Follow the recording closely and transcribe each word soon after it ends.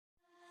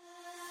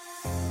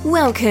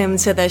Welcome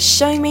to the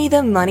Show Me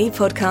the Money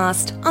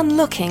podcast,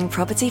 Unlocking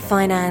Property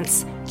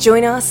Finance.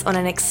 Join us on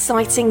an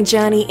exciting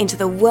journey into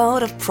the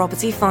world of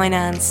property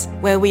finance,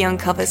 where we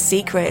uncover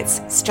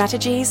secrets,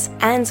 strategies,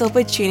 and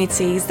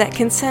opportunities that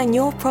can turn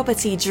your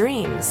property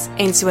dreams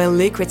into a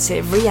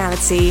lucrative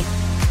reality.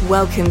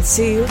 Welcome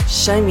to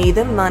Show Me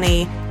the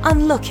Money,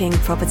 Unlocking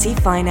Property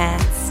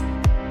Finance.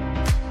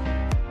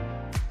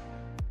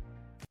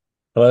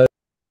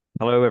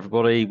 Hello,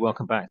 everybody.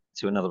 Welcome back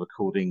to another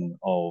recording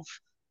of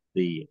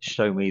the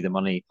Show Me the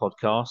Money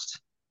podcast.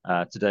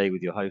 Today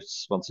with your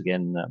hosts, once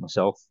again,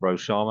 myself,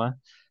 Rose Sharma,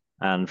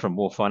 and from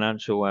More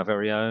Financial, our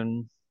very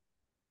own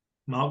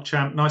Mark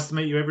Champ. Nice to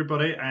meet you,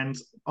 everybody. And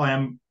I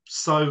am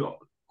so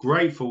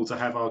grateful to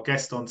have our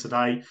guest on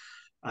today,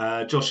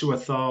 Joshua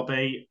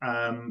Tharby.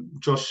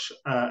 Josh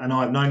and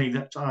I have known each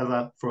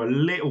other for a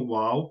little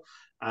while.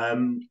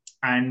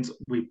 And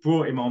we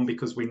brought him on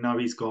because we know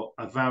he's got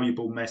a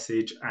valuable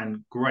message and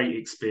great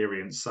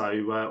experience.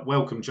 So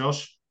welcome,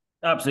 Josh.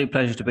 Absolute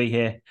pleasure to be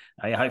here.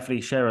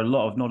 Hopefully share a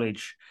lot of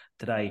knowledge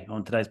today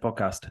on today's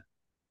podcast.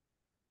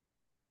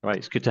 Right,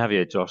 it's good to have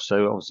you, Josh.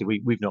 So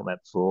obviously we've not met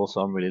before,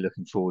 so I'm really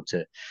looking forward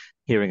to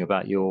hearing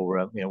about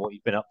your, what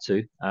you've been up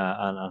to,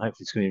 and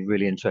hopefully it's going to be a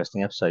really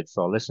interesting episode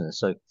for our listeners.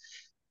 So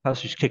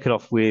perhaps we should kick it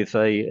off with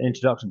an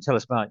introduction. Tell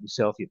us about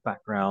yourself, your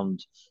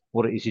background,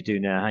 what it is you do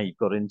now, how you've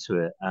got into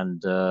it,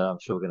 and I'm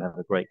sure we're going to have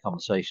a great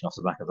conversation off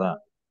the back of that.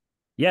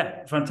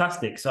 Yeah,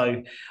 fantastic. So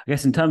I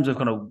guess in terms of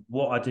kind of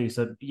what I do,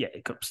 so yeah,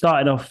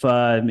 started off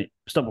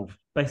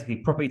basically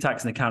property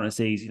tax and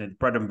accountancies, the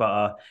bread and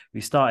butter.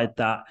 We started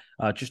that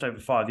just over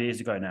 5 years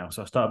ago now.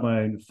 So I started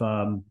my own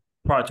firm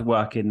prior to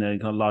working in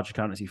kind of large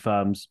accountancy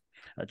firms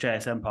at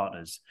JSM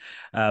Partners.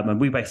 And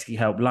we basically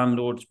help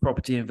landlords,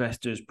 property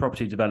investors,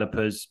 property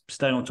developers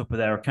stay on top of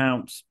their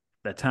accounts,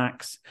 their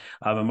tax,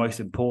 and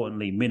most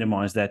importantly,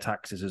 minimize their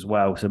taxes as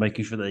well. So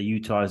making sure that they're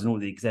utilizing all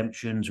the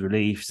exemptions,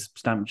 reliefs,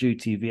 stamp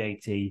duty,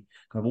 VAT, kind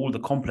of all the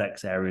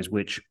complex areas,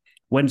 which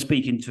when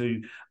speaking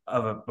to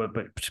other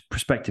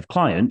prospective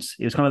clients,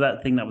 it was kind of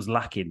that thing that was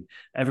lacking.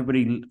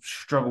 Everybody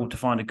struggled to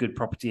find a good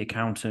property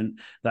accountant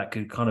that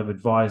could kind of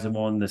advise them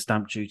on the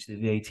stamp duty,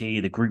 the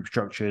VAT, the group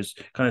structures,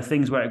 kind of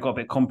things where it got a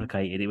bit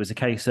complicated. It was a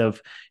case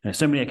of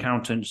so many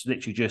accountants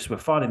literally just were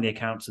filing the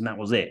accounts and that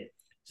was it.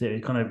 So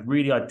it kind of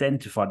really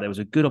identified there was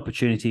a good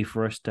opportunity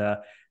for us to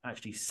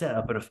actually set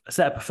up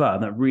a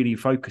firm that really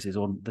focuses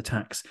on the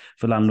tax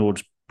for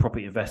landlords,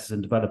 property investors,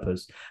 and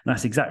developers. And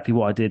that's exactly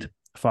what I did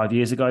 5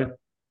 years ago.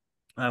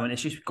 And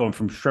it's just gone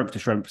from strength to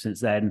strength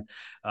since then.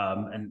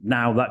 And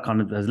now that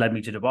kind of has led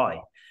me to Dubai.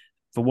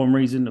 For one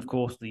reason, of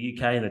course, the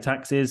UK and the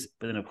taxes,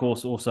 but then, of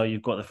course, also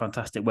you've got the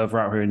fantastic weather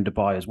out here in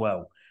Dubai as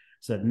well.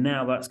 So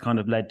now that's kind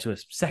of led to a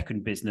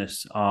second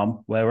business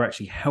arm where we're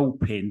actually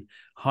helping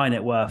high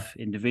net worth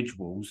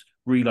individuals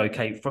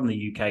relocate from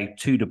the UK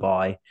to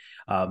Dubai,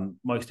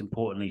 most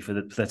importantly for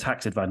the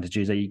tax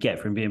advantages that you get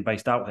from being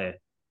based out here.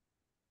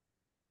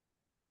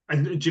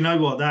 And do you know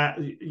what?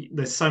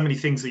 There's so many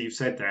things that you've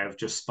said there have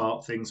just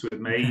sparked things with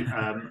me.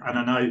 And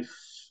I know,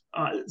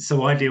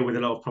 so I deal with a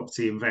lot of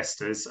property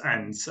investors,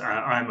 and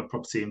I am a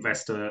property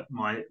investor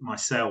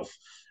myself.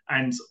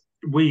 And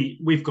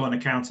we've got an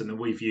accountant that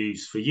we've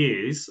used for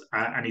years,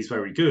 and he's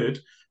very good.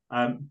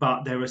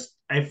 But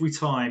every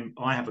time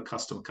I have a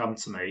customer come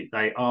to me,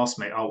 they ask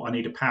me, "Oh, I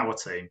need a power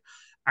team,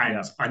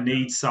 and I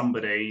need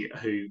somebody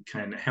who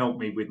can help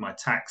me with my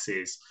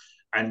taxes."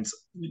 And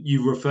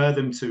you refer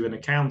them to an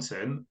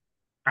accountant,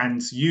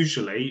 and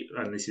usually,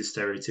 and this is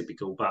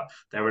stereotypical, but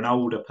they're an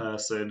older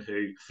person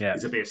who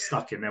is a bit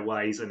stuck in their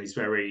ways and is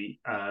very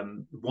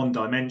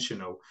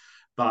one-dimensional.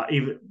 But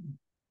even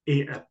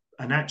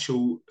an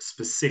actual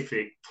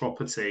specific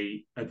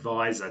property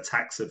advisor,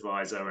 tax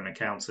advisor, an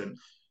accountant,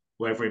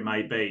 wherever it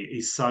may be,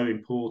 is so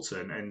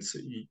important. And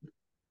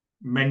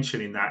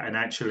mentioning that and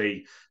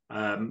actually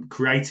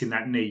creating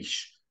that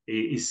niche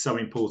is so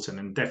important,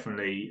 and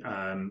definitely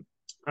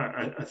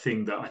a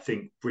thing that I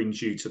think brings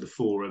you to the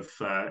fore of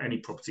any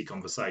property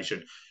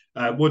conversation.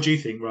 What do you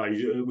think,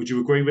 Ray? Would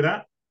you agree with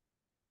that?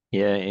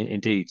 Yeah,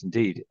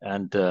 indeed.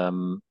 And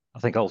I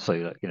think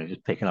also,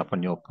 just picking up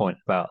on your point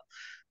about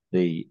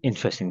the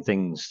interesting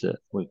things that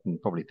we can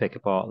probably pick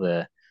apart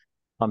there.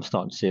 I'm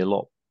starting to see a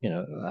lot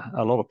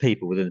of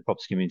people within the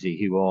property community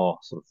who are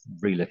sort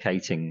of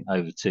relocating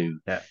over to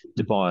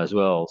Dubai as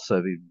well. So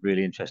it'd be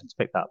really interesting to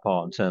pick that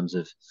apart in terms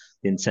of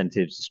the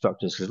incentives, the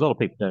structures, because a lot of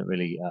people don't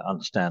really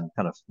understand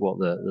kind of what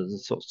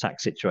the sort of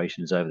tax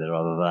situation is over there,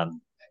 other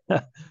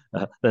than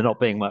they're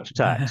not being much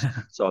taxed.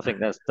 So I think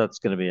that's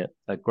going to be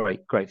a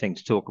great thing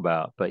to talk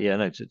about. But yeah,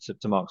 no,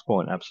 to Mark's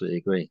point, absolutely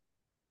agree.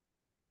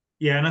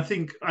 Yeah, and I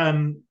think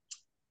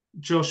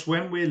Josh,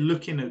 when we're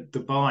looking at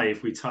Dubai,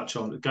 if we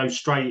go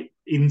straight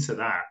into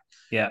that,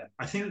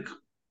 I think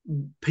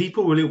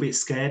people are a little bit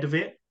scared of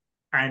it.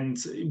 And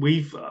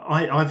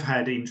I've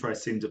had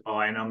interest in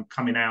Dubai, and I'm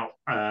coming out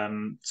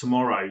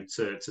tomorrow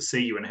to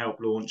see you and help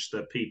launch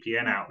the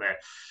PPN out there.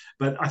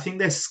 But I think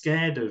they're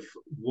scared of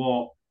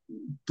what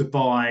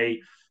Dubai,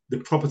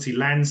 the property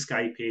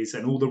landscape is,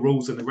 and all the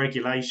rules and the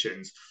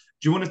regulations.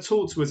 Do you want to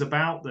talk to us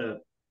about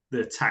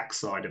the tax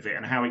side of it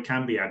and how it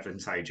can be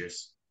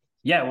advantageous.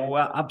 Yeah,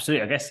 well,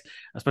 absolutely. I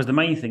suppose the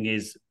main thing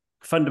is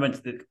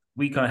fundamentally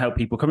we kind of help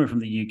people coming from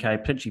the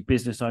UK, potentially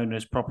business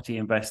owners, property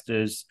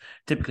investors,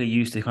 typically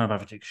used to kind of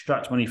having to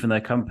extract money from their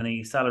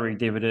company, salary,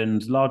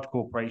 dividends, large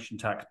corporation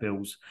tax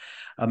bills.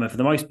 And for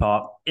the most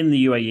part, in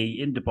the UAE,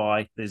 in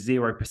Dubai, there's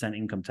 0%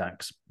 income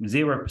tax,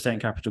 0%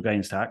 capital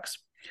gains tax.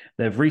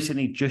 They've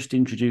recently just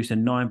introduced a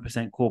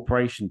 9%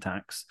 corporation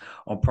tax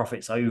on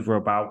profits over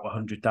about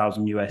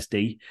 100,000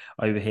 USD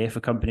over here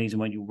for companies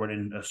and when you're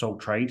running a sole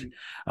trade.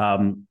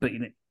 But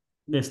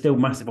there's still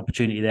massive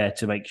opportunity there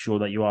to make sure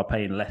that you are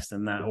paying less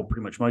than that, or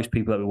pretty much most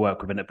people that we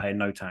work with end up paying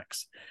no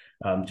tax.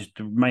 Just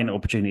the main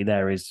opportunity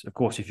there is, of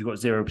course, if you've got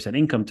 0%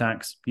 income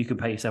tax, you can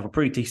pay yourself a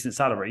pretty decent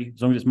salary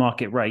as long as it's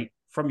market rate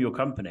from your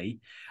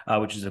company,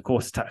 which is, of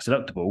course, tax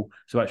deductible.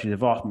 So actually, the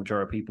vast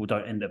majority of people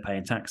don't end up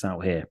paying tax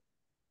out here.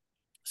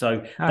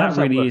 So that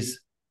really is,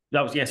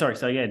 that was, yeah, sorry.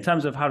 So yeah, in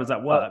terms of how does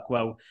that work?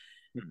 Well,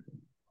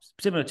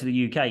 similar to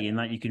the UK in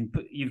that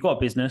you've got a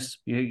business,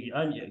 you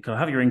can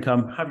have your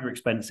income, have your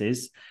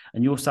expenses,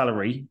 and your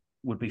salary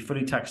would be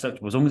fully tax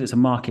deductible as long as it's a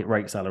market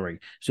rate salary.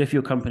 So if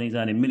your company's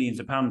earning millions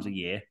of pounds a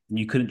year, and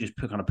you couldn't just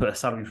put a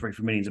salary through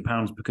for millions of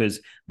pounds because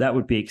that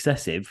would be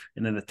excessive,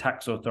 and then the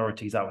tax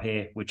authorities out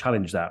here would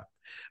challenge that.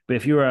 But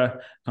if you're a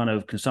kind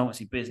of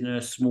consultancy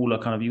business, smaller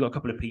kind of, you've got a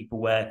couple of people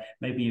where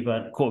maybe you've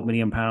earned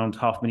 £250,000,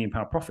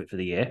 £500,000 profit for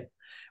the year,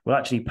 well,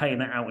 actually paying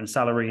that out in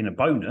salary and a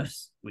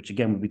bonus, which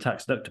again would be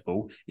tax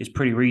deductible, is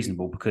pretty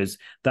reasonable because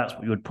that's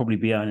what you would probably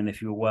be earning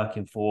if you were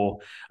working for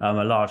a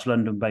large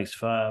London-based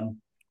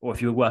firm, or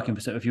if you were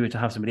to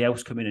have somebody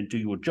else come in and do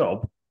your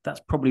job,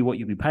 that's probably what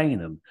you'd be paying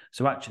them.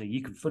 So actually,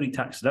 you can fully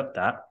tax deduct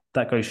that.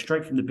 That goes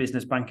straight from the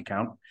business bank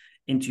account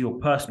into your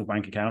personal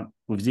bank account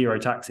with zero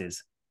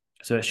taxes.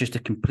 So it's just a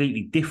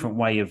completely different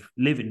way of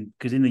living,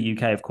 because in the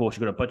UK, of course,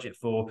 you've got a budget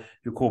for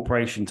your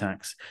corporation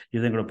tax.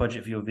 You've then got a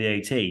budget for your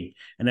VAT.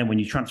 And then when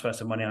you transfer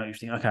some money out, you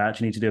think, okay, I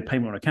actually need to do a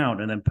payment on account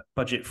and then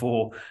budget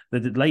for the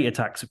later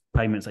tax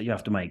payments that you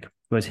have to make.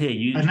 Whereas here,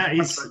 you're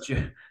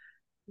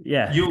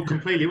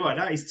completely right.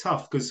 That is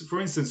tough because, for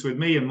instance, with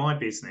me and my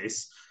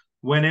business,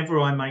 whenever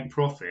I make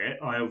profit,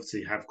 I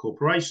obviously have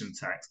corporation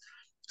tax.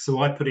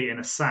 So I put it in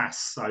a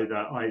SAS so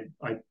that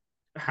I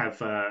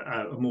have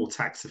a more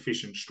tax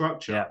efficient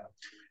structure. Yeah.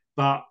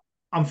 But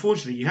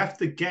unfortunately, you have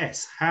to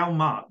guess how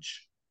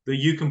much that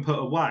you can put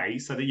away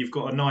so that you've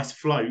got a nice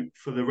float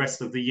for the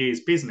rest of the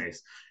year's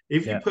business.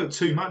 If you put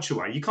too much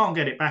away, you can't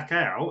get it back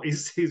out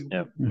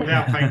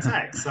without paying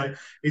tax. So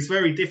it's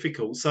very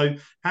difficult. So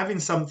having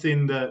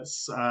something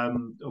that's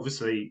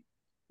obviously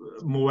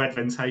more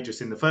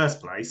advantageous in the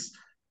first place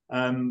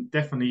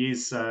definitely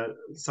is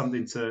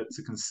something to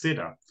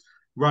consider.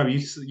 Ro,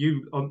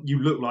 you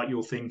look like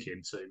you're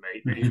thinking to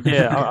me.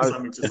 Yeah,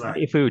 something to say.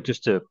 If we were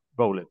just to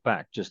roll it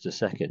back just a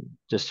second,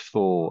 just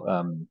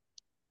for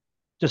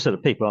just so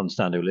that people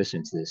understand who are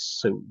listening to this.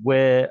 So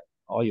where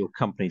are your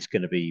companies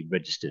going to be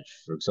registered,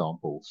 for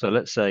example? So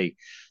let's say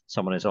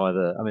someone is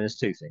there's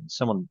two things.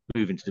 Someone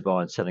moving to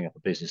Dubai and setting up a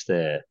business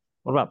there.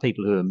 What about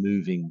people who are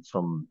moving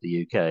from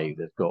the UK?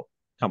 They've got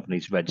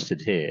companies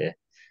registered here.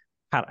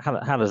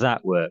 How does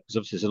that work? Because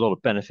obviously there's a lot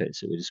of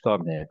benefits that we're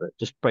describing here, but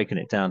just breaking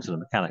it down to the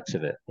mechanics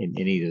of it in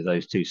either of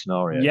those two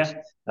scenarios,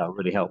 that will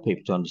really help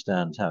people to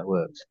understand how it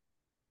works.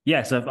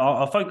 Yeah, so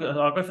I'll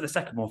go for the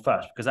second one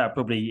first because that'll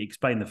probably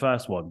explain the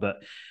first one.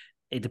 But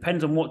it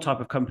depends on what type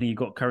of company you've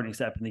got currently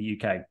set up in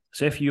the UK.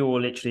 So if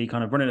you're literally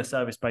kind of running a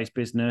service-based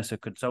business, a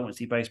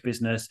consultancy-based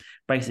business,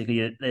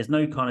 basically there's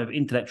no kind of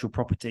intellectual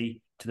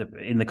property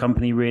in the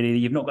company really.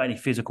 You've not got any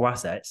physical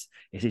assets.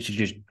 It's literally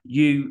just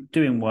you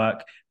doing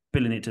work,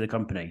 billing it to the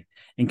company.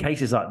 In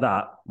cases like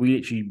that, we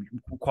literally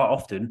quite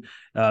often,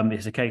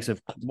 it's a case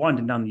of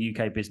winding down the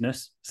UK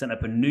business, set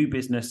up a new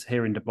business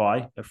here in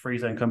Dubai, a free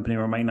zone company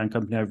or a mainland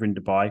company over in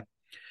Dubai.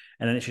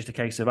 And then it's just a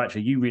case of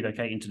actually you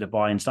relocating to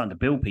Dubai and starting to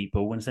bill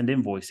people and send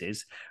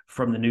invoices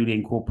from the newly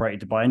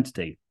incorporated Dubai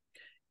entity.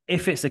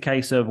 If it's a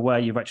case of where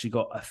you've actually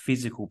got a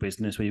physical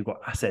business where you've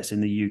got assets in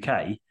the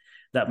UK,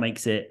 that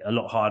makes it a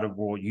lot harder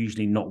or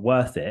usually not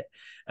worth it.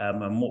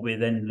 And what we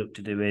then look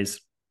to do is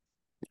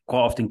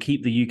quite often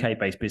keep the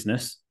UK-based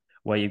business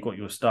where you've got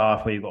your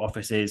staff, where you've got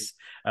offices.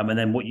 And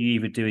then what you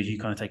either do is you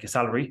kind of take a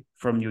salary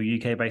from your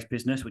UK-based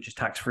business, which is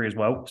tax-free as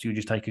well. So you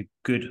just take a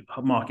good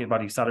market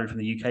value salary from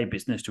the UK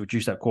business to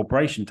reduce that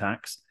corporation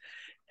tax.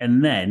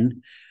 And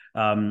then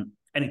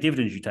any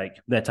dividends you take,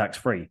 they're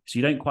tax-free. So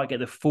you don't quite get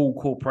the full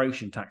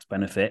corporation tax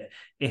benefit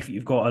if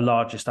you've got a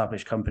large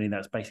established company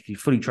that's basically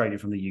fully traded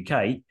from the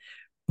UK,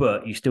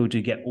 but you still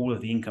do get all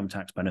of the income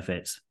tax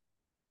benefits.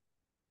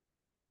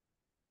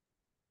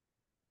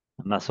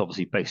 And that's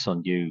obviously based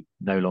on you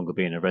no longer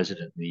being a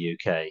resident in the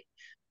UK.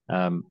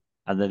 And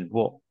then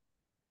what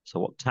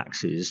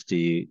taxes do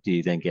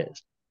you then get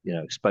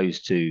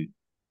exposed to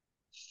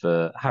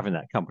for having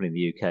that company in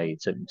the UK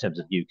in terms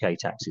of UK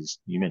taxes?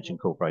 You mentioned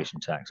corporation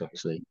tax,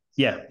 obviously.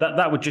 Yeah,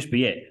 that would just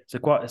be it.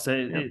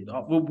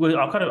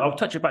 I'll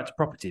touch it back to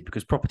property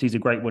because property is a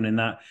great one in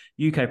that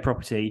UK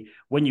property,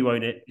 when you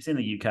own it, it's in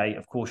the UK.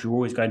 Of course, you're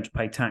always going to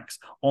pay tax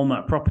on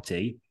that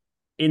property.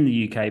 in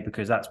the UK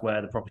because that's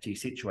where the property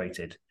is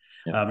situated.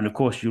 Yeah. And of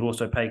course, you'll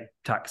also pay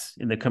tax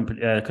in the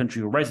country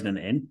you're resident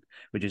in,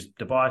 which is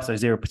Dubai, so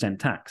 0%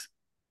 tax.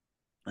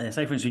 And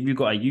say, for instance, you've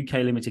got a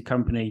UK limited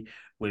company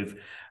with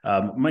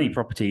many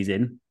properties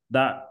in,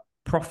 that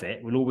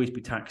profit will always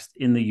be taxed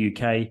in the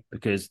UK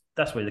because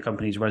that's where the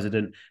company is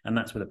resident and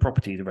that's where the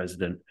property is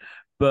resident.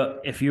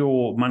 But if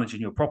you're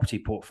managing your property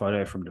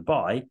portfolio from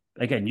Dubai,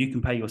 again, you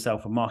can pay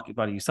yourself a market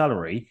value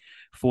salary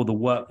for the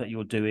work that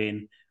you're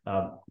doing,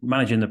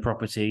 managing the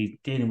property,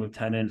 dealing with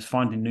tenants,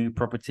 finding new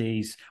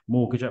properties,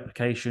 mortgage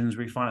applications,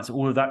 refinance,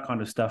 all of that kind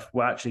of stuff,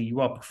 where actually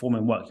you are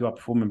performing work, you are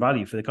performing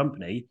value for the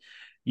company.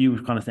 You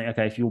would kind of think,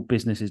 okay, if your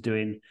business is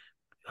doing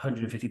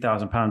 £150,000,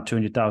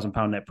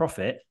 £200,000 net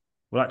profit,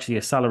 well, actually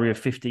a salary of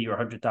 £50,000 or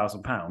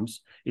 £100,000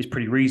 is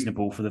pretty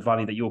reasonable for the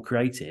value that you're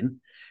creating,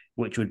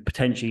 which would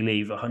potentially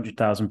leave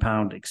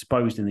 £100,000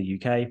 exposed in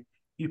the UK.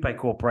 You pay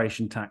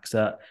corporation tax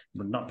at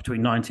not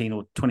between 19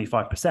 or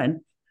 25%,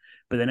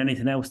 but then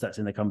anything else that's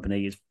in the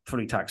company is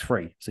fully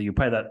tax-free. So you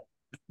pay that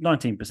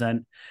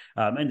 19%.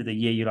 End of the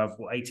year, you'll have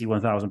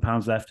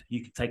 £81,000 left.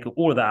 You can take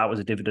all of that out as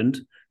a dividend.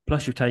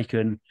 Plus, you've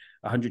taken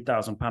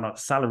 £100,000 out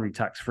salary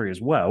tax-free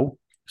as well.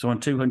 So on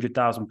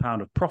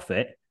 £200,000 of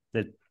profit,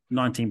 there's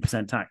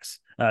 19% tax,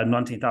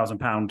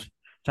 £19,000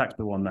 tax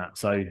bill on that.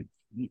 So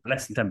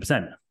less than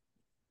 10%.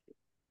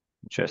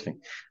 Interesting.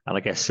 And I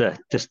guess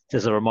just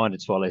as a reminder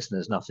to our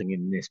listeners, nothing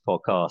in this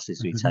podcast is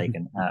to be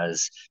taken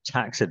as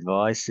tax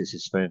advice. This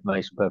is for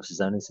information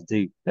purposes only. So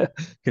do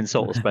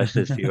consult a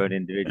specialist for your own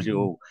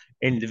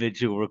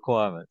individual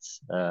requirements,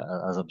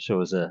 as I'm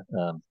sure is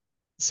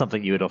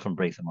something you would often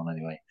brief them on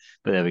anyway.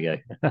 But there we go.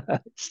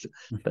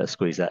 Better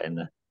squeeze that in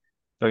there.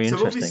 Very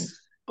interesting.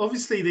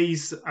 Obviously,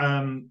 these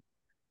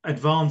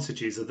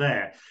advantages are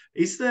there.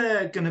 Is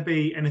there going to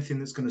be anything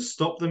that's going to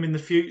stop them in the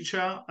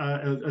future?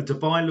 Are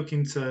Dubai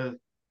looking to,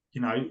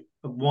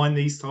 wind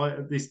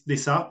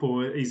this up,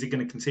 or is it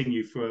going to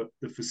continue for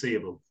the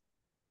foreseeable?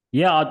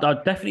 Yeah,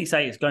 I'd definitely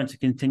say it's going to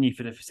continue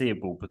for the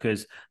foreseeable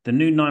because the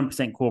new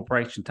 9%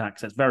 corporation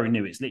tax, that's very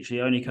new. It's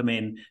literally only come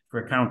in for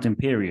accounting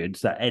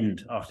periods that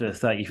end after the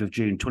 30th of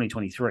June,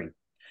 2023.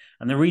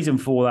 And the reason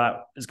for that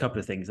is a couple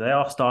of things. They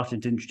are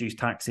starting to introduce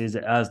taxes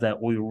as their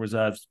oil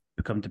reserves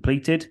become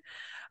depleted.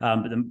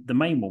 But the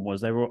main one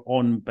was they were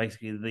on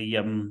basically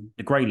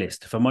the grey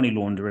list for money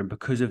laundering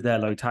because of their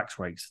low tax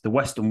rates. The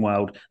Western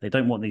world, they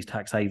don't want these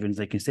tax havens.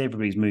 They can see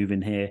everybody's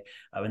moving here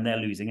and they're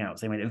losing out.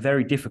 So they made it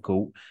very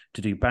difficult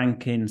to do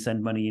banking,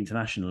 send money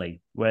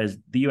internationally. Whereas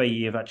the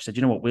UAE have actually said,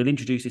 you know what, we'll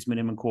introduce this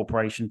minimum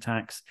corporation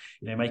tax,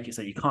 make it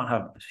so you can't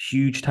have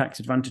huge tax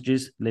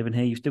advantages living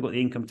here. You've still got the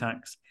income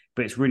tax,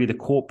 but it's really the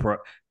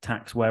corporate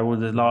tax where all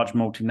the large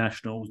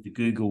multinationals, the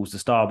Googles, the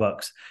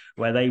Starbucks,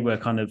 where they were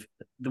kind of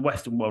the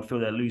Western world feel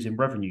they're losing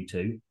revenue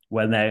to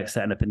when they're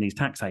setting up in these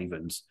tax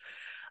havens.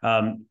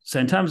 So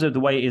in terms of the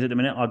way it is at the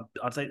minute,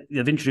 I'd say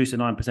they've introduced a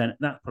 9%.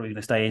 That's probably going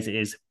to stay as it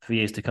is for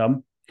years to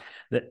come.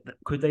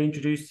 Could they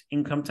introduce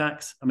income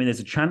tax? I mean, there's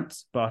a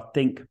chance, but I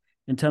think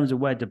in terms of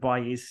where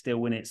Dubai is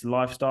still in its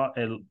lifestyle,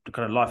 kind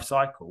of life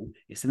cycle,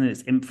 it's in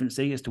its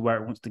infancy as to where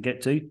it wants to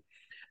get to.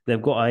 They've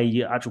got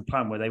a actual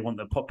plan where they want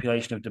the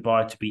population of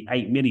Dubai to be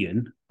 8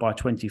 million by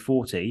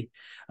 2040.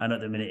 And at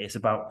the minute, it's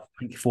about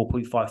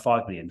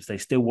 4.55 million. So they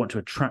still want to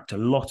attract a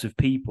lot of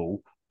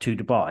people to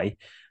Dubai.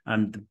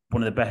 And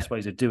one of the best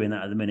ways of doing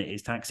that at the minute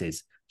is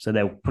taxes. So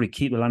they'll probably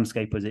keep the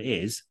landscape as it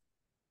is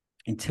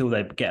until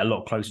they get a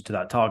lot closer to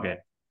that target.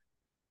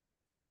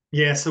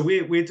 Yeah, so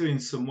we're doing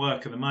some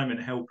work at the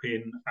moment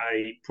helping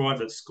a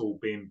private school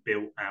being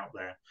built out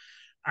there.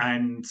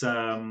 And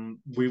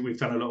we've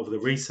done a lot of the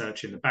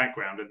research in the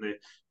background, and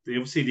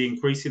obviously the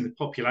increase in the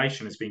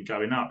population has been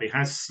going up. It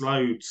has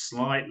slowed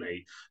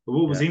slightly, but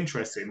what was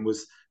interesting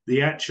was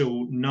the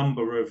actual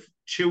number of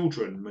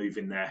children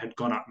moving there had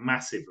gone up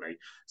massively.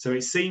 So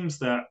it seems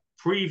that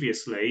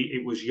previously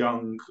it was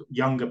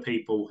younger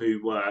people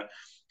who were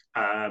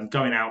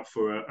going out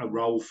for a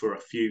role for a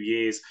few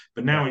years,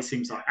 but now it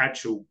seems like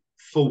actual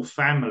full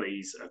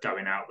families are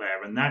going out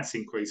there, and that's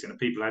increasing, and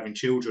people having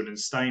children and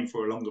staying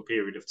for a longer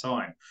period of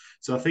time.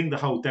 So I think the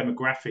whole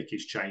demographic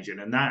is changing,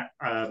 and that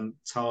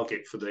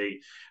target for the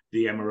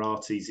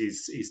Emiratis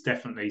is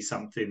definitely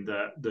something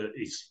that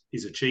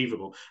is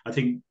achievable. I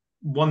think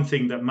one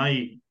thing that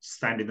may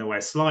stand in the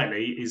way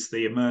slightly is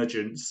the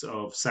emergence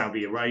of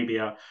Saudi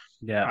Arabia.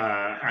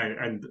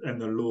 And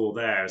the law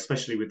there,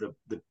 especially with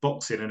the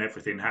boxing and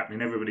everything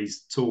happening.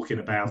 Everybody's talking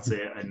about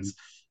it, and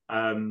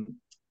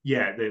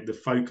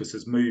the focus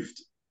has moved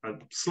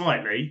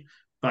slightly,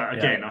 but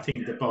again, I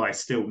think Dubai is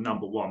still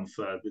number one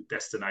for the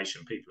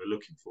destination people are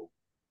looking for.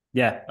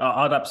 Yeah,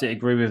 I'd absolutely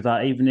agree with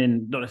that. Even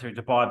in, not necessarily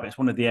Dubai, but it's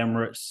one of the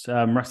Emirates,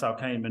 Ras Al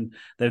Khaimah,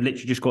 they've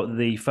literally just got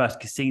the first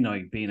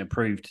casino being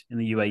approved in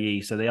the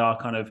UAE. So they are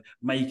kind of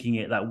making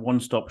it that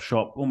one-stop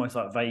shop, almost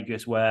like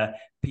Vegas, where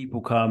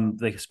people come,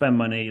 they spend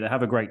money, they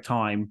have a great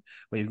time,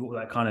 where you've got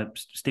that kind of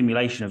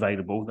stimulation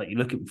available that you're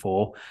looking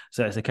for.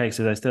 So it's a case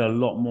of there's still a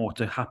lot more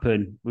to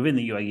happen within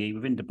the UAE,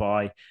 within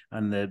Dubai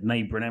and the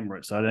neighbouring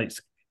Emirates. So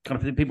it's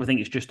kind of, people think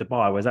it's just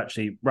Dubai, whereas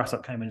actually Ras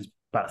Al Khaimah is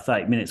about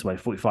 30 minutes away,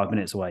 45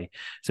 minutes away.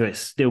 So it's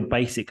still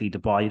basically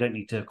Dubai. You don't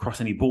need to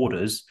cross any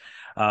borders.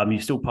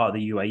 You're still part of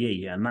the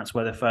UAE, and that's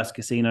where the first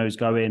casinos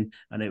go in.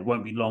 And it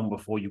won't be long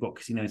before you've got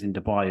casinos in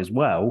Dubai as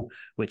well,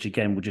 which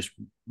again will just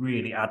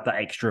really add that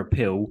extra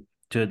appeal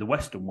to the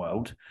Western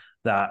world.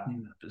 That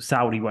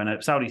Saudi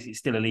it's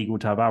still illegal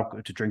to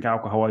have to drink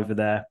alcohol over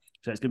there.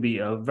 So it's going to be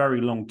a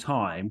very long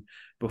time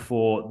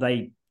before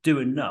they do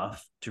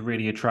enough to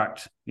really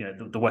attract,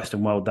 the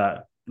Western world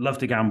that love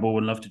to gamble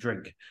and love to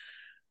drink.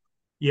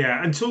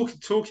 Yeah, and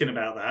talking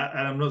about that,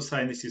 and I'm not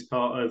saying this is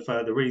part of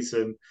the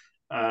reason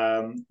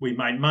we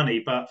make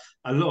money, but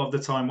a lot of the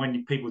time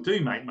when people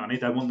do make money,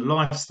 they want the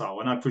lifestyle.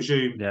 And I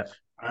presume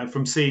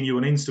from seeing you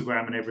on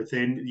Instagram and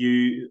everything,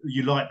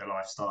 you like the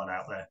lifestyle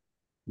out there.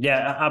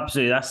 Yeah,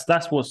 absolutely.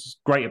 That's what's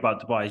great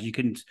about Dubai is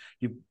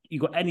you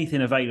got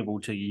anything available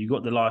to you. You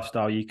got the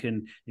lifestyle. You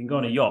can go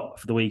on a yacht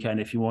for the weekend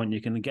if you want.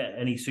 You can get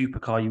any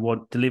supercar you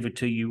want delivered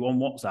to you on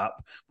WhatsApp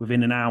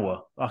within an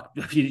hour.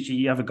 If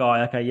you have a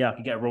guy, okay, I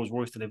could get a Rolls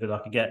Royce delivered. I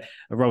could get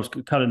a Rolls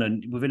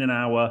Cullinan within an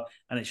hour,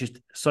 and it's just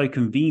so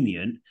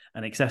convenient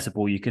and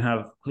accessible. You can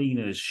have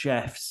cleaners,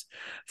 chefs.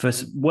 For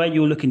where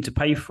you're looking to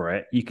pay for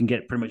it, you can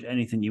get pretty much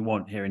anything you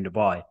want here in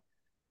Dubai.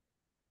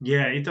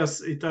 Yeah, it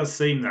does. It does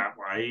seem that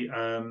way.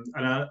 And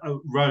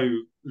Rowe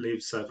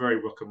lives a very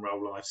rock and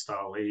roll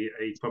lifestyle. He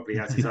probably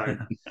has his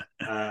own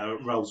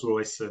Rolls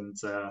Royce and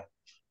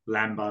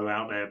Lambo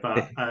out there.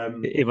 But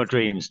in my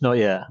dreams, not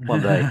yet.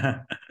 One day.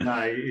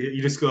 No,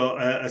 you just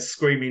got a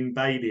screaming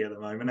baby at the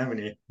moment, haven't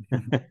you?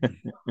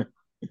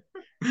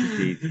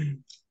 Indeed.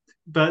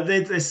 But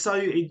there's so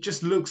it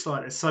just looks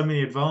like there's so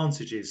many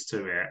advantages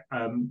to it.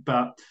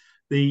 But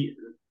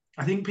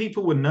I think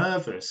people were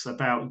nervous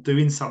about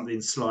doing something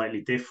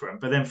slightly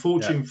different, but then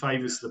fortune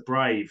favours the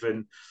brave,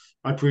 and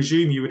I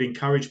presume you would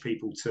encourage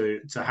people to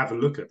have a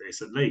look at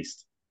this at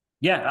least.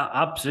 Yeah,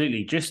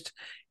 absolutely. Just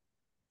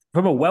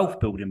from a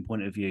wealth building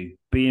point of view,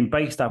 being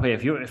based up here,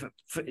 if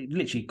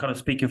literally kind of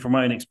speaking from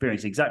my own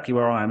experience, exactly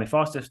where I am. If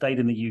I was to have stayed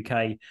in the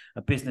UK,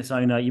 a business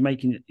owner, you're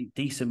making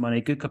decent money,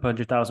 a good couple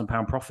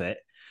 £100,000 profit.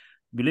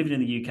 You're living in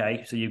the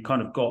UK, so you've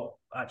kind of got.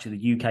 Actually,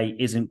 the UK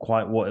isn't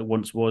quite what it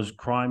once was.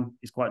 Crime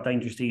is quite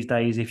dangerous these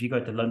days. If you go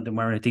to London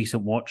wearing a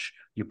decent watch,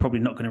 you're probably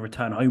not going to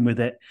return home with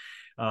it.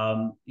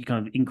 You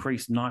kind of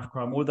increase knife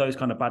crime, all those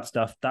kind of bad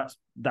stuff. That's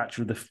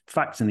actually the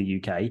facts in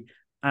the UK.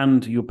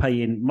 And you're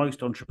paying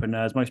most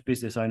entrepreneurs, most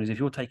business owners, if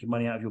you're taking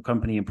money out of your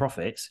company in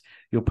profits,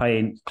 you're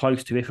paying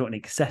close to, if not in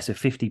excess of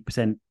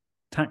 50%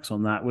 tax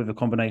on that, with a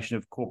combination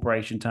of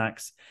corporation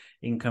tax,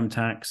 income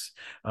tax,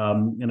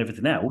 and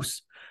everything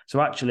else. So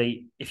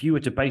actually, if you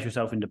were to base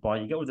yourself in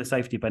Dubai, you get all the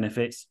safety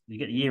benefits, you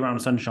get the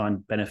year-round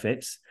sunshine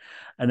benefits,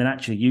 and then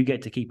actually you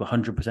get to keep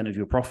 100% of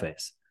your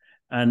profits.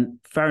 And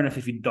fair enough,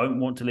 if you don't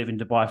want to live in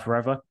Dubai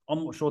forever,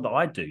 I'm not sure that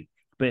I do.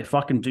 But if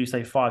I can do,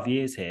 say, 5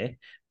 years here,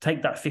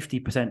 take that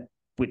 50%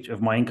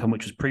 of my income,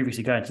 which was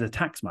previously going to the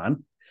tax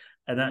man,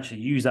 and actually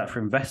use that for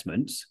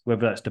investments,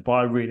 whether that's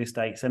Dubai real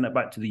estate, send it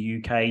back to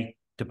the UK,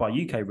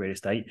 Dubai UK real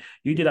estate.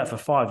 You do that for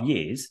 5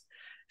 years,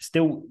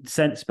 still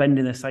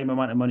spending the same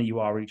amount of money you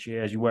are each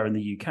year as you were in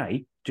the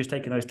UK, just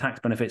taking those tax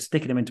benefits,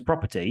 sticking them into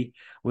property,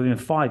 within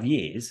 5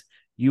 years,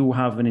 you will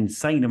have an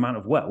insane amount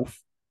of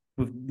wealth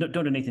with not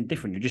doing anything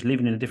different. You're just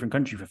living in a different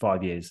country for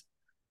 5 years.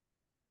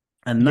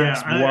 And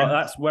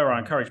that's where I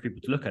encourage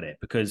people to look at it,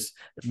 because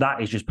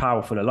that is just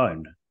powerful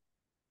alone.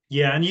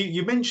 Yeah, and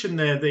you mentioned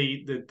there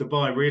the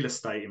Dubai real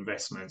estate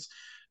investments.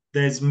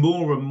 There's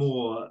more and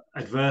more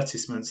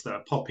advertisements that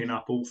are popping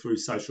up all through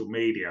social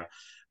media,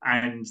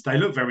 and they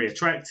look very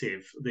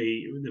attractive.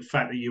 The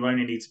fact that you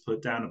only need to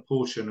put down a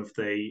portion of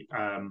the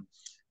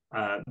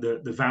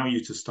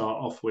value to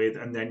start off with,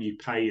 and then you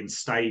pay in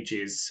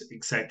stages,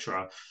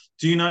 etc.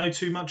 Do you know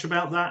too much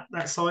about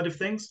that side of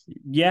things?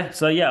 Yeah,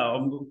 so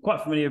I'm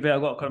quite familiar with it.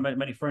 I've got kind of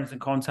many friends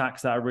and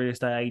contacts that are real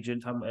estate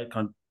agents. I'm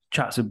kind of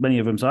chats with many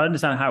of them, so I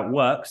understand how it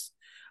works.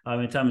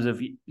 In terms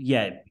of, you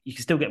can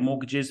still get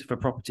mortgages for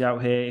property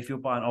out here. If you're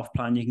buying off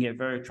plan, you can get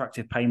very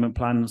attractive payment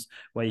plans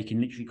where you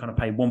can literally kind of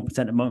pay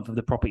 1% a month of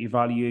the property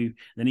value. And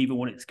then even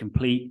when it's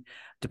complete,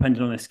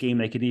 depending on the scheme,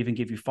 they could even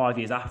give you 5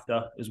 years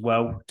after as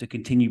well to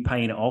continue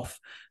paying it off.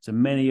 So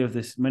many of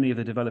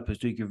the developers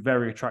do give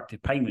very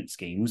attractive payment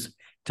schemes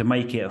to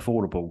make it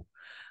affordable.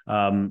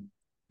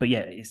 But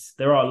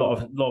there are a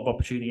lot of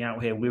opportunity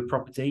out here with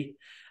property.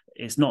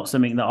 It's not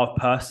something that I've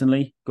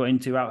personally got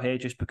into out here,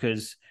 just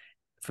because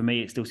for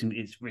me, it still seems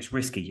it's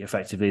risky,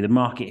 effectively. The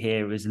market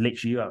here is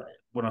literally,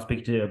 when I was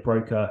speaking to a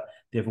broker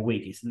the other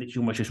week, it's literally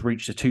almost just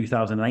reached the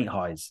 2008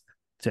 highs.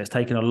 So it's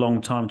taken a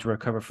long time to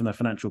recover from the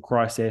financial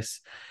crisis.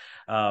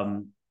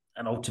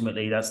 And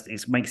ultimately,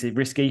 it makes it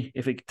risky.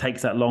 If it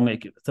takes that long,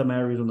 some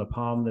areas on the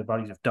palm, the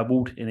values have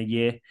doubled in a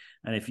year.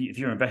 And if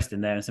you're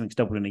investing there and something's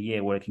doubled in a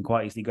year, well, it can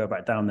quite easily go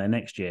back down there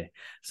next year.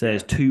 So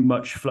there's too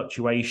much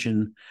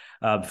fluctuation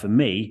for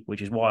me,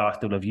 which is why I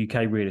still love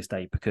UK real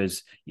estate,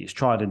 because it's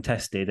tried and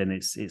tested and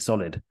it's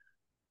solid.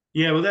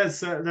 Yeah, well,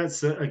 that's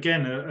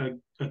again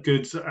a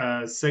good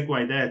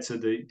segue there to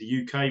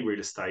the UK real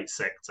estate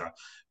sector,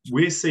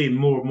 we're seeing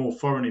more and more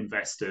foreign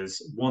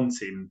investors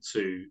wanting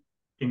to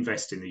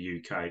invest in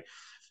the UK.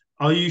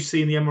 Are you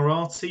seeing the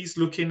Emiratis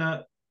looking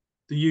at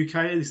the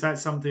UK? Is that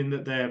something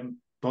that they're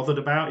bothered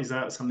about? Is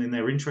that something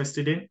they're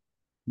interested in?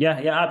 Yeah,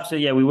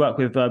 absolutely. Yeah, we work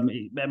with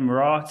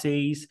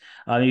Emiratis.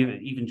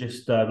 Even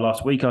just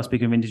last week, I was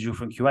speaking with an individual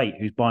from Kuwait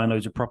who's buying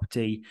loads of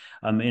property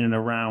in and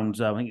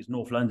around, I think it's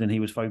North London he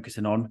was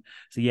focusing on.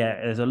 So, yeah,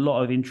 there's a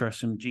lot of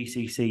interest from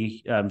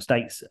GCC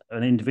states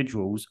and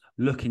individuals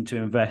looking to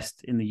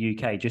invest in the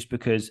UK just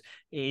because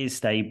it is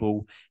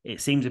stable. It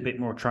seems a bit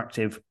more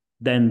attractive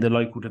than the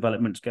local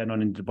developments going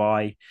on in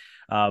Dubai.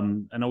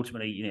 And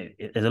ultimately,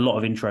 there's a lot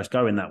of interest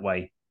going that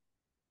way.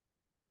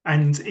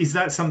 And is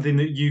that something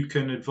that you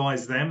can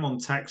advise them on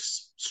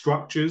tax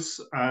structures?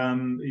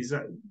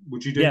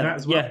 Would you do that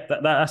as well? Yeah,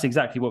 that's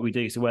exactly what we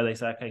do. So where they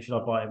say, okay, should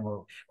I buy it?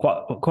 Well,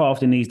 quite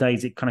often these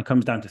days, it kind of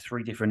comes down to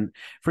three different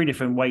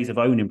ways of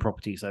owning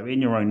property. So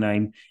in your own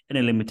name, in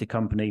a limited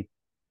company,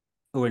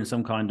 or in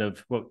some kind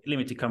of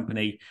limited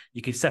company,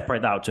 you can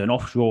separate that out to an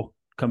offshore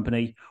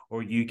company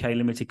or a UK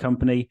limited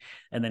company,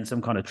 and then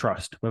some kind of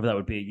trust, whether that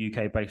would be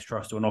a UK based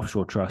trust or an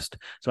offshore trust.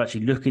 So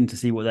actually looking to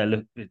see what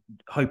they're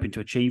hoping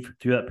to achieve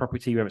through that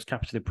property, whether it's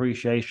capital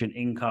appreciation,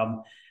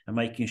 income, and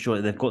making sure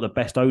that they've got the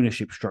best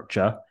ownership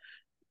structure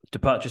to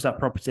purchase that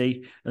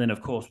property. And then,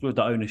 of course, with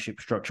the ownership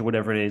structure,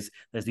 whatever it is,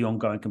 there's the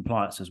ongoing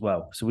compliance as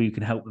well. So we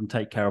can help them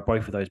take care of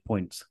both of those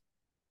points.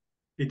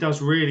 It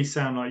does really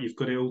sound like you've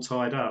got it all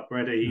tied up,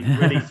 ready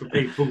for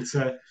people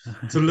to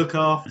look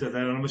after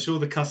them. And I'm sure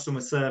the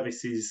customer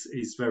service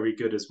is very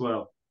good as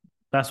well.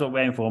 That's what we're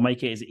aiming for.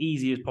 Make it as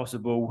easy as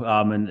possible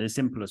and as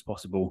simple as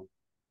possible.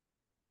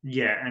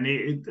 Yeah, and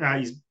it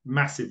is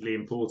massively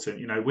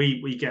important.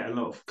 We get a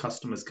lot of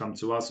customers come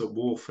to us at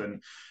Wharf,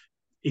 and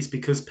it's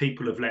because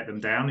people have let them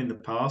down in the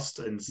past,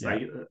 and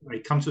they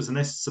come to us and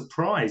they're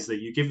surprised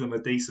that you give them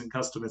a decent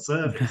customer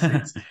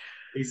service.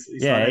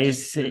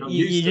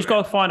 You just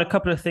got to find a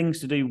couple of things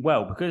to do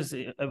well, because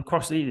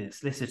across the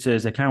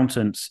solicitors,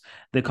 accountants,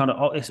 the kind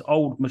of this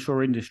old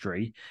mature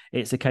industry,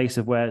 it's a case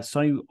of where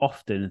so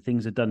often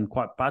things are done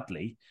quite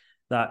badly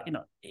that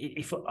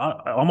if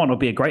I might not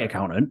be a great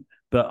accountant,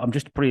 but I'm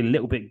just probably a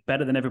little bit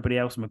better than everybody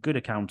else. I'm a good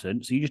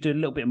accountant, so you just do a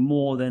little bit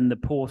more than the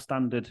poor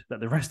standard that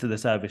the rest of the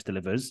service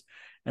delivers,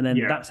 and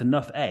then that's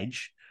enough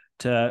edge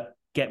to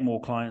get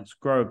more clients,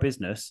 grow a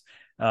business.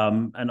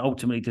 And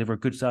ultimately deliver a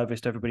good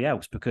service to everybody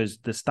else because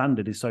the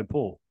standard is so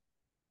poor.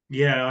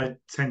 Yeah, I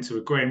tend to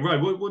agree. And Ray,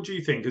 what do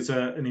you think as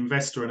an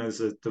investor and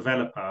as a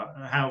developer?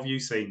 How have you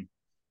seen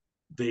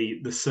the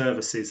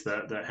services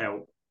that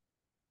help?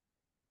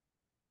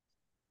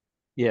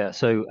 Yeah,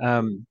 so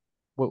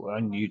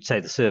and you'd say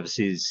the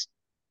services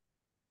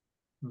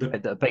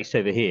that are based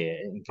over here.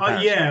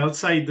 I'd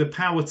say the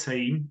power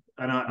team,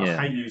 and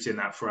I hate using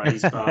that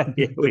phrase, but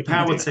the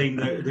power team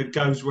that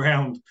goes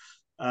round.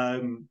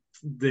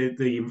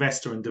 The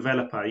investor and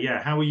developer,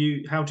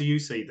 how do you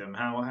see them?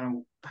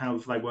 How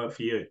have they work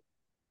for you?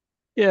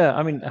 Yeah,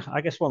 I mean,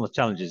 I guess one of the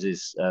challenges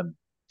is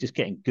just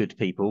getting good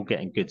people,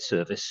 getting good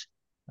service,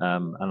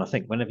 and I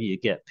think whenever you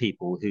get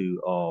people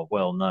who are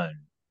well known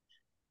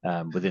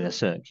within a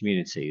certain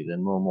community,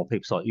 then more and more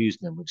people start using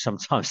them, which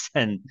sometimes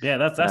then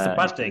that's the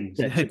bad thing,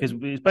 because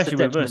especially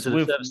with us,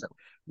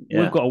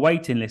 we've got a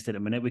waiting list at the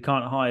minute. We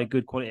can't hire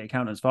good quality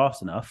accountants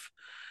fast enough.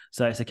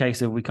 So it's a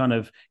case of we kind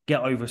of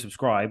get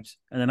oversubscribed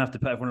and then have to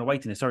put everyone on a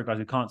waiting list. Sorry, guys,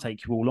 we can't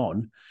take you all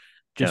on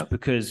just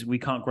because we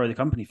can't grow the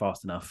company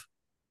fast enough.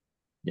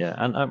 Yeah,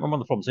 and one of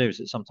the problems here is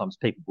that sometimes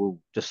people will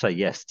just say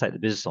yes to take the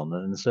business on,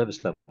 and the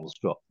service levels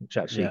drop, which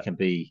actually can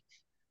be,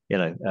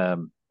 a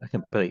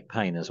complete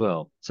pain as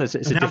well. So it's a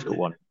difficult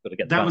one. Got to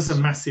get that was a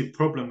massive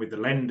problem with the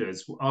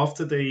lenders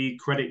after the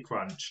credit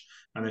crunch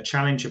and the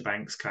challenger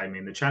banks came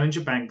in. The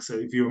challenger banks,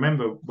 if you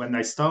remember when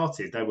they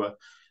started, they were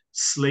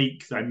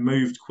sleek, they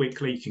moved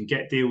quickly, you can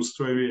get deals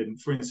through.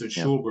 And for instance,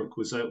 Shawbrook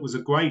was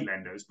a great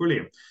lender, it was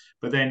brilliant.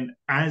 But then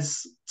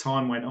as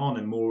time went on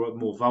and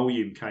more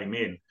volume came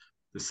in,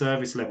 the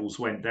service levels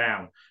went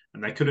down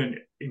and they couldn't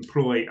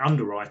employ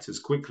underwriters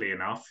quickly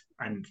enough.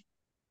 And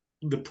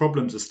the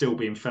problems are still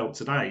being felt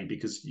today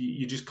because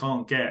you just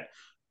can't get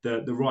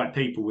the right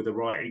people with the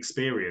right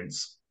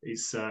experience.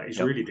 It's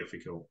really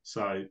difficult.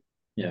 So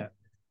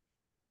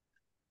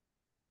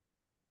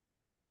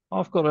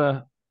I've got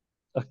a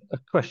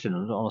question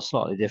on a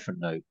slightly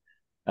different note.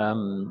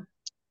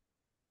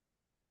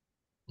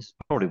 It's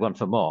probably one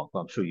for Mark, but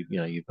I'm sure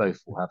you both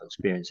will have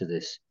experience of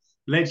this.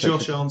 Let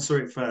Josh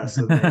answer it first,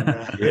 and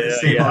then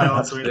see if I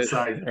answer it the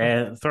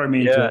same. Throw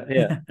me into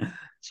it.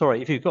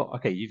 Sorry, if you've got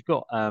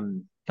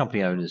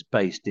company owners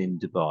based in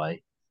Dubai,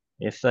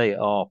 if they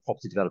are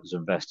property developers or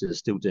investors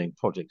still doing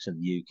projects in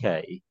the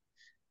UK,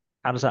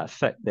 how does that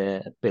affect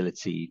their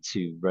ability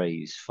to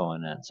raise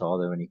finance? Are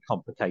there any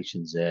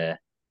complications there,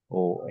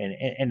 or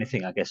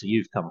anything, I guess, that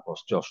you've come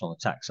across, Josh, on the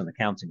tax and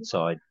accounting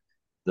side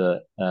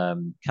that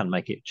can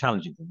make it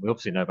challenging for them? We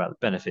obviously know about the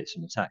benefits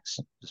from the tax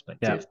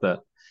perspective,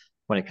 but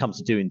when it comes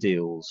to doing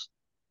deals,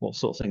 what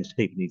sort of things do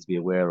people need to be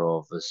aware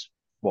of as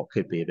what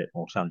could be a bit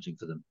more challenging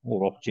for them,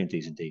 or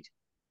opportunities indeed?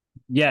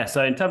 Yeah,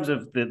 so in terms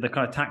of the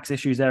kind of tax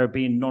issues there of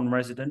being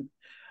non-resident,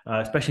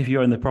 especially if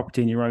you own the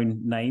property in your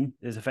own name,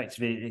 there's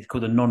effectively, it's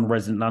called a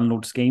non-resident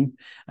landlord scheme,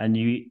 and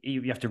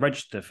you have to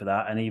register for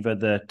that, and either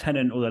the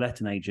tenant or the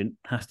letting agent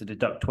has to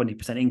deduct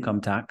 20%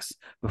 income tax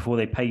before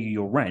they pay you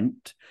your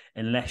rent,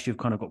 unless you've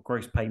kind of got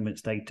gross payment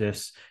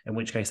status, in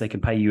which case they can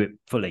pay you it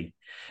fully.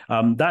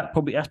 That's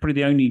probably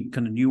the only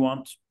kind of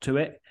nuance to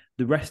it.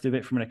 The rest of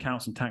it, from an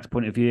accounts and tax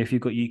point of view, if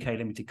you've got UK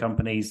limited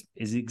companies,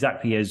 is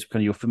exactly as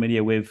kind of you're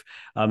familiar with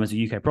as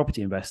a UK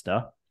property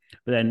investor.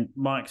 But then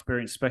my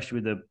experience,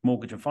 especially with the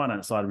mortgage and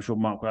finance side, I'm sure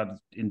Mark will add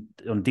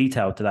on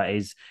detail to that,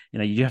 is,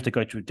 you have to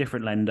go to a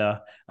different lender,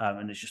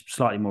 and it's just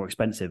slightly more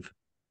expensive.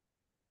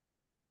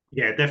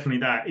 Yeah,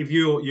 definitely that. If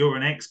you're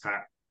an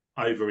expat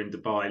over in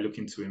Dubai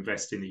looking to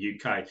invest in the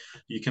UK,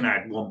 you can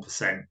add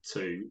 1%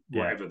 to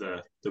whatever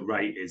the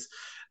rate is.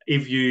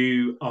 If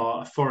you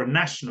are a foreign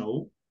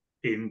national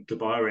in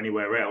Dubai or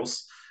anywhere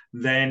else,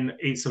 then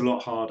it's a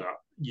lot harder.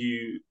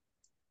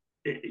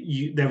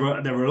 There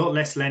are a lot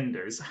less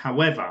lenders.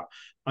 However,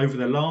 over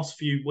the last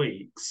few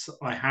weeks,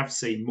 I have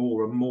seen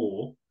more and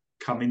more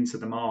come into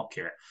the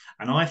market,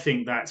 and I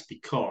think that's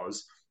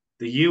because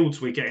the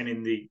yields we're getting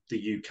in the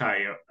UK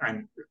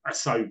are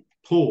so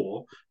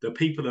poor that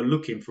people are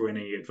looking for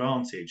any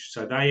advantage.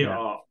 So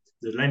the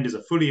lenders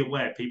are fully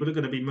aware people are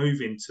going to be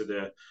moving to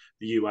the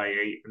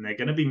UAE, and they're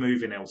going to be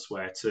moving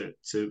elsewhere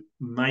to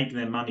make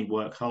their money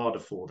work harder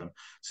for them.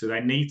 So they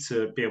need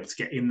to be able to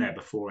get in there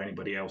before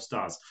anybody else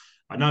does.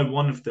 I know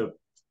one of the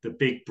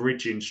big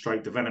bridging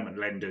stroke development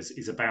lenders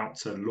is about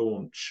to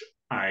launch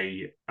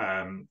a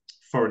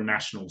foreign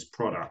nationals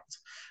product.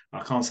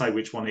 I can't say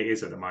which one it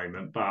is at the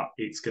moment, but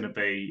it's going to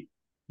be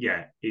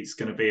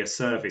a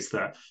service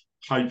that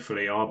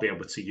hopefully I'll be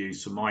able to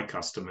use for my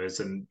customers.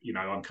 And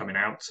I'm coming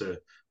out to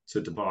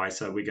Dubai,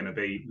 so we're going to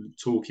be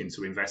talking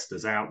to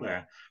investors out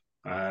there.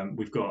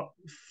 We've got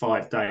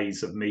 5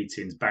 days of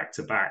meetings back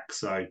to back,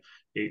 so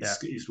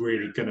it's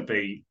really going to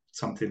be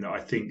something that I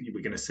think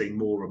we're going to see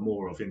more and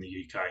more of in the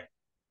UK.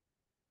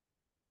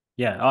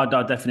 Yeah, I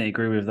definitely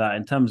agree with that.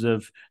 In terms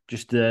of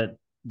just the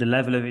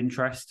level of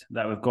interest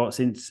that we've got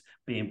since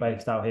being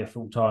based out here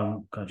full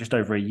time, just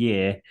over a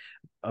year,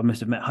 I must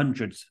have met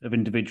hundreds of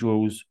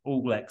individuals,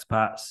 all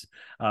expats,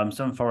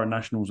 some foreign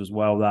nationals as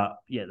well, that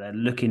they're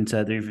looking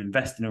to, they're either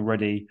investing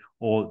already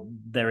or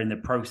they're in the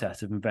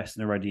process of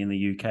investing already in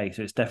the UK.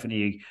 So it's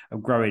definitely a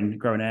growing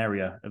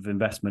area of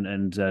investment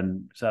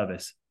and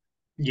service.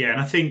 Yeah,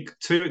 and I think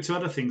two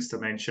other things to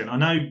mention. I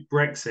know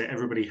Brexit,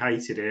 everybody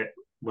hated it.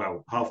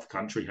 Well, half the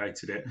country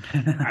hated it,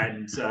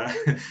 and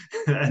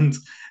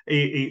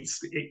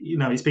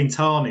it's been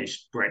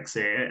tarnished.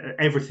 Brexit,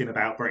 everything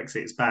about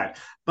Brexit is bad.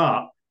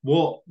 But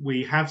what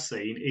we have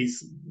seen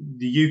is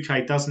the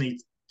UK does need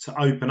to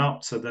open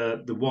up to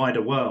the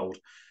wider world,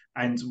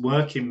 and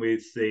working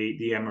with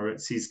the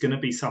Emirates is going to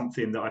be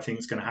something that I think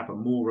is going to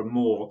happen more and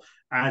more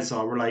as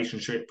our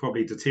relationship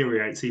probably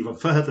deteriorates even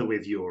further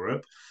with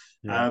Europe.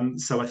 Yeah.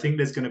 So I think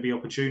there's going to be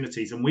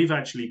opportunities, and we've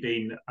actually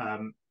been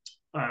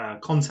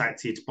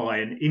contacted by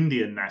an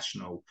Indian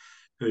national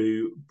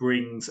who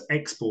brings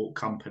export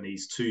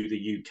companies to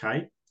the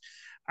UK,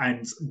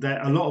 and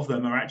a lot of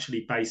them are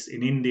actually based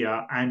in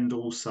India and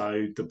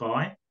also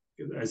Dubai,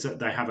 as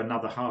they have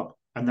another hub,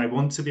 and they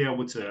want to be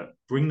able to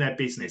bring their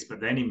business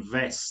but then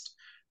invest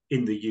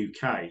in the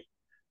UK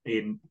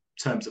in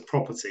terms of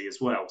property as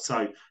well.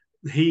 So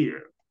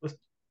here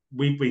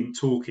we've been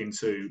talking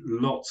to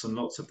lots and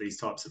lots of these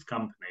types of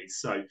companies.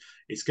 So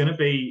it's going to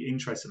be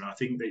interesting. I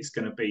think that it's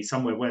going to be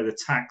somewhere where the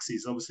tax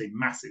is obviously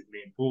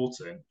massively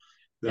important.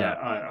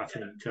 I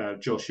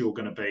think, Josh, you're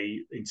going to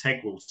be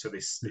integral to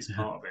this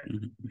part of it.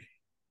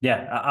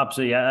 Yeah,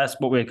 absolutely. Yeah, that's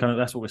what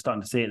we're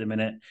starting to see at the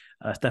minute.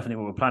 That's definitely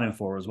what we're planning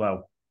for as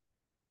well.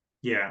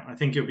 Yeah, I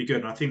think it'll be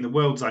good. And I think the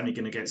world's only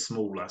going to get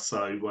smaller.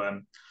 So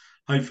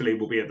hopefully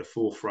we'll be at the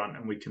forefront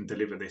and we can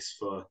deliver this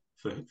for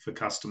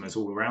customers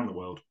all around the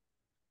world.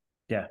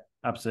 Yeah,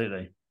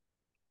 absolutely.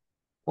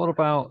 What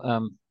about,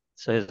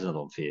 so here's another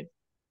one for you.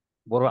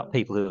 What about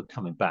people who are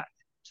coming back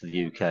to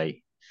the UK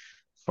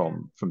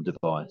from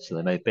Dubai? So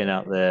they may have been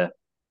out there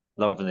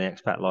loving the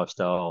expat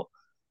lifestyle,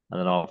 and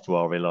then after a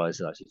while realise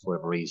that actually for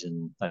whatever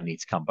reason they need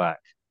to come back.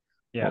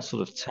 Yeah. What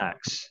sort of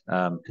tax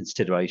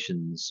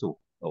considerations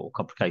or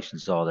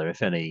complications are there,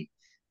 if any,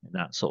 in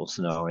that sort of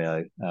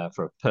scenario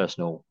for a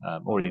personal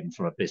or even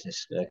from a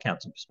business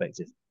accounting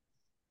perspective?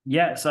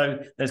 Yeah, so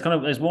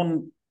there's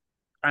one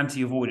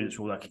anti-avoidance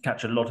rule that can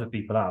catch a lot of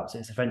people out. So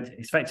it's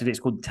effectively, it's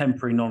called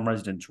temporary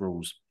non-residence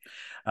rules.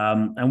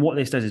 And what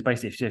this does is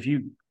basically, if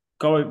you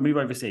move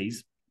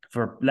overseas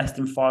for less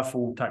than 5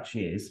 full tax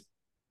years,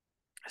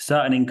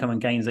 certain income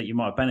and gains that you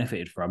might have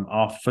benefited from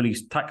are fully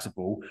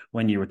taxable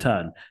when you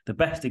return. The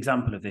best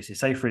example of this is,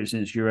 say, for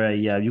instance, you've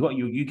got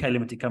your UK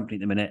limited company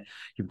at the minute,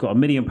 you've got £1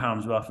 million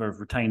worth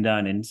of retained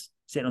earnings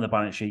sitting on the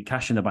balance sheet,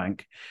 cash in the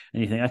bank,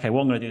 and you think, okay,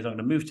 what I'm going to do is I'm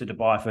going to move to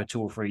Dubai for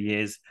 2 or 3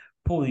 years,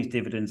 pull these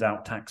dividends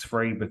out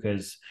tax-free,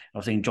 because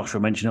I've seen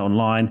Joshua mention it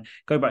online,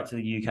 go back to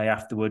the UK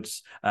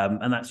afterwards,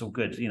 and that's all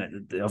good.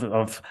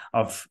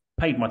 I've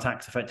paid my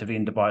tax effectively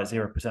in Dubai at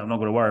 0%. I'm not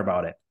going to worry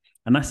about it.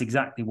 And that's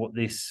exactly what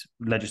this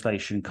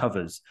legislation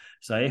covers.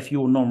 So if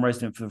you're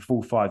non-resident for the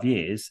full 5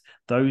 years,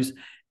 those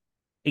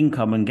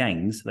income and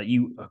gains that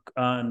you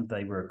earned,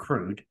 they were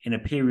accrued in a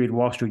period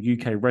whilst you're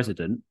UK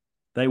resident,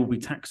 they will be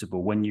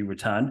taxable when you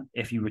return,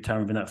 if you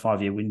return within that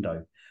 5-year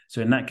window.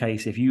 So in that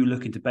case, if you're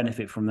looking to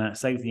benefit from that,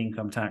 save the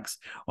income tax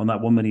on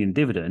that 1 million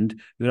dividend,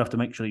 you'll have to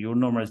make sure that you're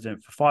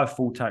non-resident for 5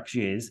 full tax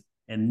years,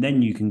 and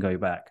then you can go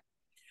back.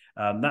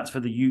 That's for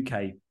the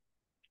UK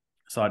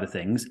side of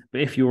things.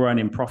 But if you're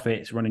earning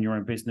profits, running your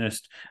own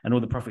business, and all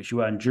the profits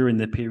you earn during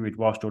the period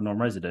whilst you're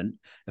non-resident,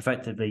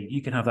 effectively,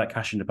 you can have that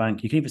cash in the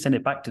bank. You can even send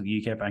it back to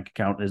the UK bank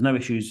account. There's no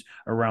issues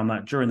around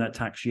that during that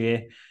tax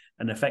year.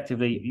 And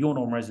effectively, you're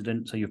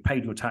non-resident, so you've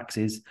paid your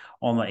taxes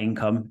on that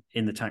income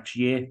in the tax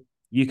year.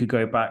 You could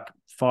go back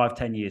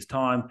 5-10 years'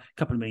 time, a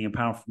couple of £1 million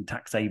from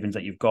tax savings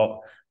that you've got.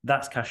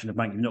 That's cash in the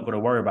bank. You've not got to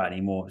worry about it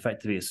anymore.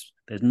 Effectively,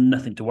 there's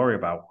nothing to worry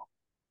about.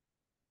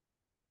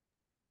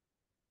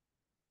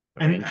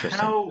 And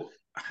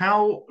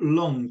how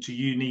long do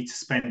you need to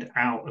spend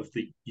out of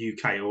the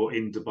UK or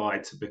in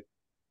Dubai to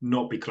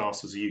not be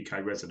classed as a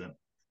UK resident?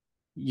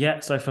 Yeah,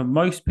 so for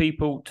most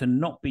people to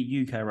not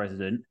be UK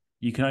resident,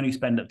 you can only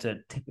spend up to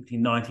typically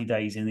 90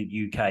 days in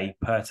the UK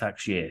per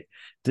tax year.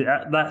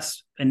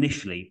 That's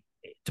initially,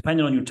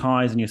 depending on your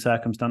ties and your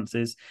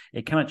circumstances,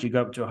 it can actually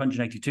go up to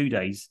 182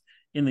 days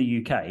in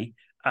the UK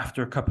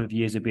after a couple of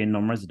years of being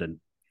non-resident.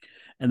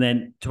 And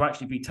then to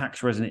actually be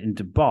tax resident in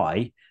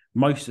Dubai,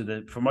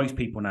 for most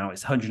people now,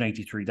 it's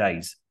 183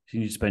 days. So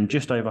you need to spend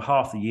just over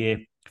half the year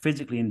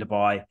physically in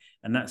Dubai,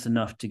 and that's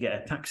enough to get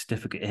a tax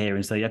certificate here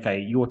and say,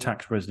 okay, you're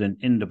tax resident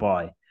in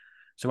Dubai.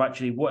 So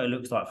actually what it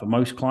looks like for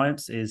most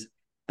clients is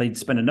they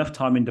spend enough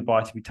time in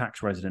Dubai to be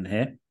tax resident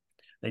here.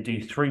 They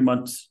do 3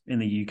 months in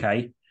the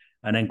UK,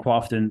 and then quite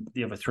often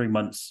the other 3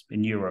 months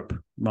in Europe,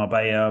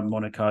 Marbella,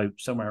 Monaco,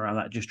 somewhere around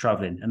that, just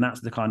traveling. And that's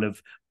the kind of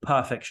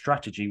perfect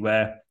strategy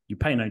where you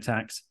pay no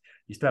tax,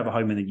 you still have a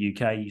home in the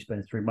UK, you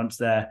spend 3 months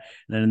there,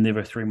 and then the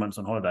other 3 months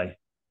on holiday.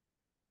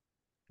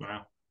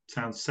 Wow.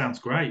 Sounds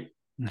great.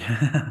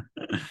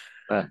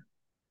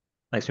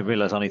 Makes me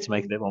realise I need to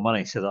make a bit more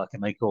money so that I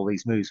can make all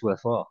these moves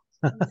worthwhile.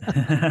 But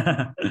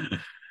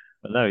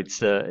no, it's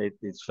very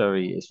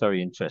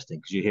interesting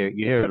because you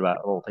hear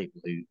about all people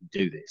who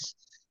do this,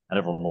 and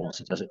everyone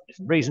also does it for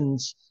different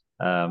reasons.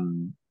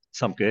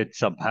 Some good,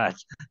 some bad,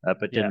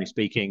 but generally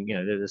speaking,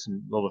 there's a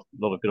lot of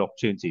good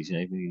opportunities.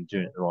 If you're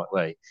doing it the right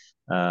way,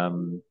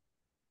 and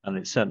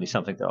it's certainly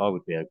something that I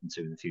would be open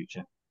to in the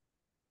future.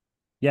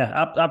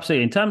 Yeah,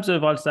 absolutely. In terms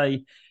of, I'd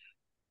say,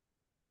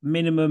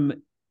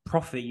 minimum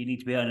profit you need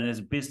to be earning as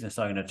a business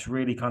owner to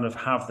really kind of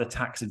have the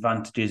tax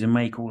advantages and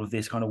make all of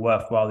this kind of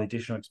worthwhile, the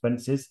additional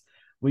expenses.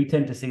 We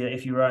tend to see that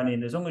if you're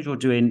earning, as long as you're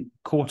doing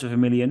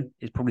 $250,000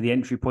 is probably the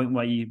entry point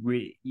where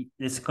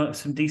there's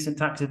some decent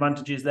tax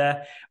advantages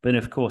there. But then,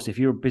 of course, if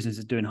your business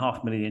is doing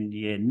 $500,000 a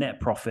year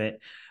net profit,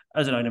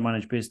 as an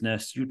owner-managed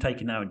business, you're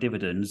taking out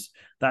dividends.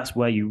 That's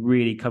where you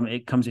really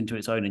it comes into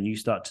its own, and you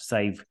start to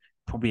save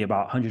probably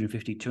about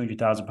 £150,000,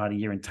 £200,000 a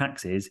year in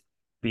taxes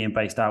being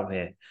based out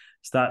here.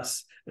 So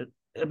that's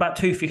about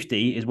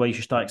 250 is where you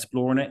should start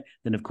exploring it.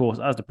 Then, of course,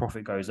 as the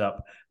profit goes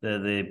up,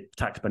 the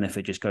tax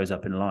benefit just goes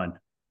up in line.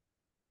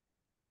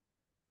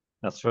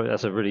 That's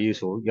a really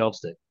useful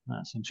yardstick.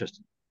 That's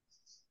interesting.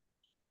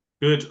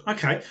 Good.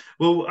 Okay.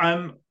 Well,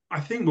 I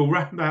think we'll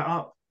wrap that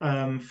up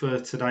for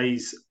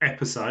today's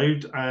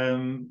episode.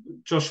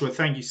 Joshua,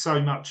 thank you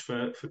so much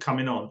for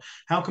coming on.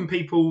 How can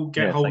people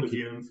get hold of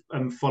you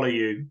and follow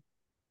you?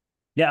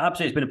 Yeah,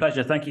 absolutely. It's been a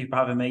pleasure. Thank you for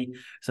having me.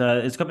 So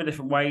there's a couple of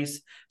different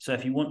ways. So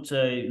if you want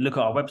to look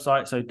at our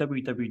website, so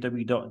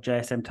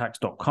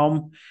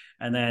www.jsmtax.com.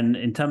 And then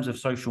in terms of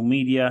social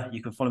media,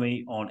 you can follow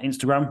me on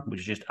Instagram,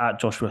 which is just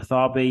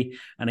 @JoshuaTharby.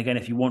 And again,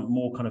 if you want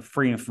more kind of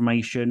free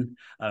information,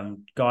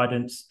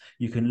 guidance,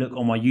 you can look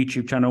on my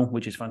YouTube channel,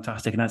 which is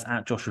fantastic. And that's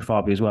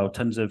 @JoshuaTharby as well.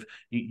 Tons of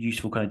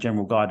useful kind of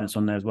general guidance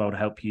on there as well to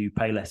help you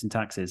pay less in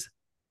taxes.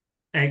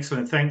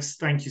 Excellent.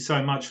 Thank you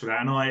so much for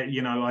that. And I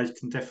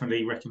can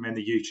definitely recommend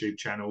the YouTube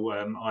channel.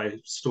 I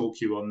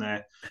stalk you on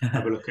there,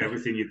 have a look at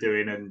everything you're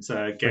doing, and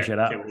get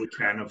what we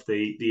can of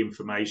the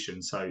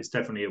information. So it's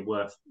definitely a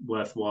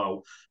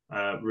worthwhile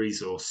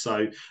resource.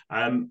 So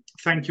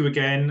thank you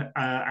again,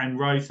 and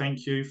Ro,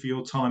 thank you for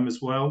your time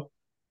as well.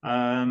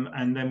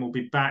 And then we'll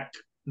be back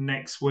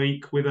next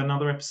week with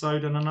another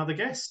episode and another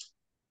guest.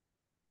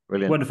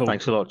 Brilliant. Wonderful.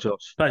 Thanks a lot,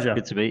 Josh. Pleasure.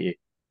 Good to meet you.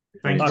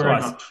 Thank you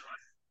very much.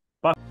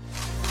 Bye.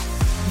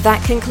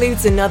 That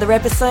concludes another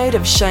episode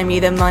of Show Me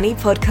the Money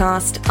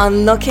podcast,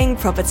 Unlocking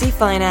Property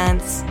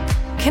Finance.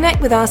 Connect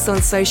with us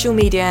on social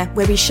media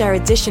where we share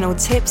additional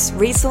tips,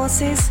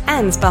 resources,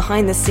 and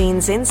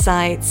behind-the-scenes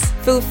insights.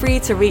 Feel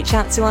free to reach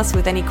out to us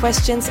with any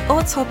questions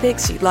or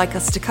topics you'd like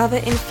us to cover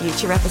in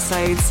future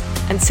episodes.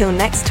 Until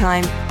next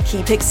time,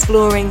 keep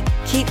exploring,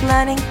 keep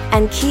learning,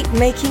 and keep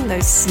making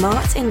those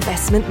smart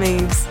investment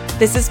moves.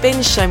 This has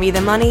been Show Me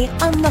the Money,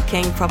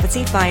 Unlocking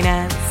Property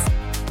Finance.